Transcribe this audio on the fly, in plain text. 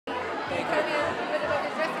Can you tell me a little bit about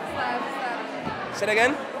your dressing style and stuff? Say that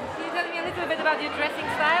again? Can you tell me a little bit about your dressing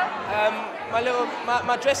style?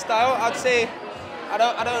 My dress style, I'd say I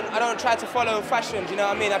don't try to follow fashion, do you know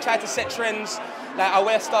what I mean? I try to set trends. Like, I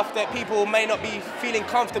wear stuff that people may not be feeling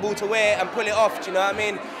comfortable to wear and pull it off, do you know what I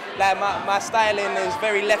mean? Like, my styling is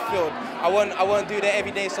very left field. I won't do the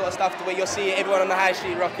everyday sort of stuff the way you'll see everyone on the high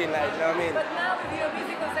street rocking, like, do you know what I mean? But now with your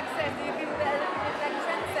musical success, do you feel that it's like a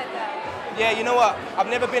trendsetter? Yeah, you know what? I've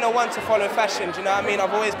never been a one to follow fashion, do you know what I mean?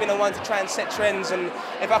 I've always been a one to try and set trends, and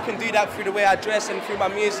if I can do that through the way I dress and through my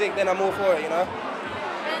music, then I'm all for it, you know?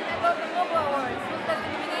 And about the MOBO Awards, what does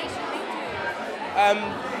the nomination mean to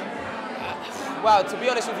you? Well, to be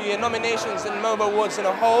honest with you, nominations and MOBO Awards in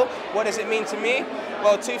a whole, what does it mean to me?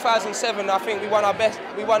 Well, 2007, I think we won our best.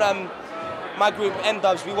 We won my group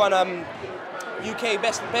N-Dubs. We won UK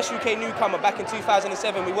best UK newcomer back in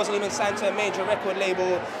 2007. We wasn't even signed to a major record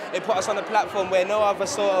label. It put us on a platform where no other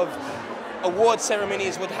sort of award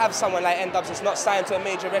ceremonies would have someone like N-Dubs that's not signed to a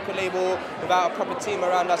major record label without a proper team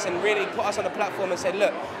around us, and really put us on a platform and said,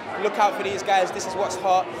 look out for these guys. This is what's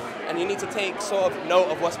hot, and you need to take sort of note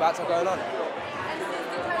of what's about to go on.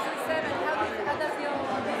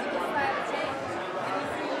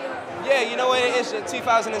 Yeah, you know what it is. In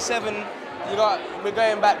 2007, we're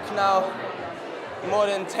going back now more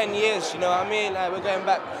than 10 years. You know what I mean? Like, we're going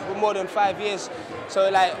back more than 5 years. So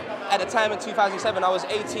like at the time in 2007, I was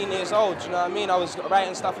 18 years old. You know what I mean? I was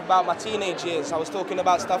writing stuff about my teenage years. I was talking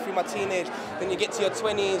about stuff through my teenage. Then you get to your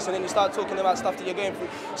 20s, and then you start talking about stuff that you're going through.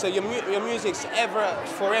 So your music's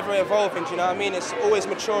forever evolving. Do you know what I mean? It's always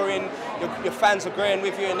maturing. Your fans are growing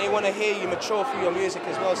with you, and they want to hear you mature through your music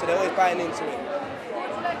as well. So they're always buying into it.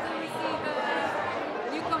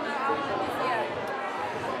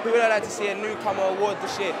 Who would I like to see a newcomer award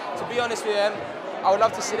this year? To be honest with you, I would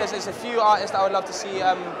love to see, there's a few artists that I would love to see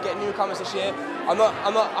get newcomers this year. I'm not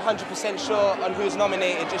 100% sure on who's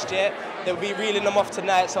nominated just yet. They'll be reeling them off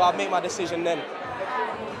tonight, so I'll make my decision then.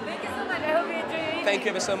 Thank you so much. I hope you enjoy your evening. Thank you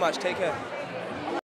ever so much. Take care.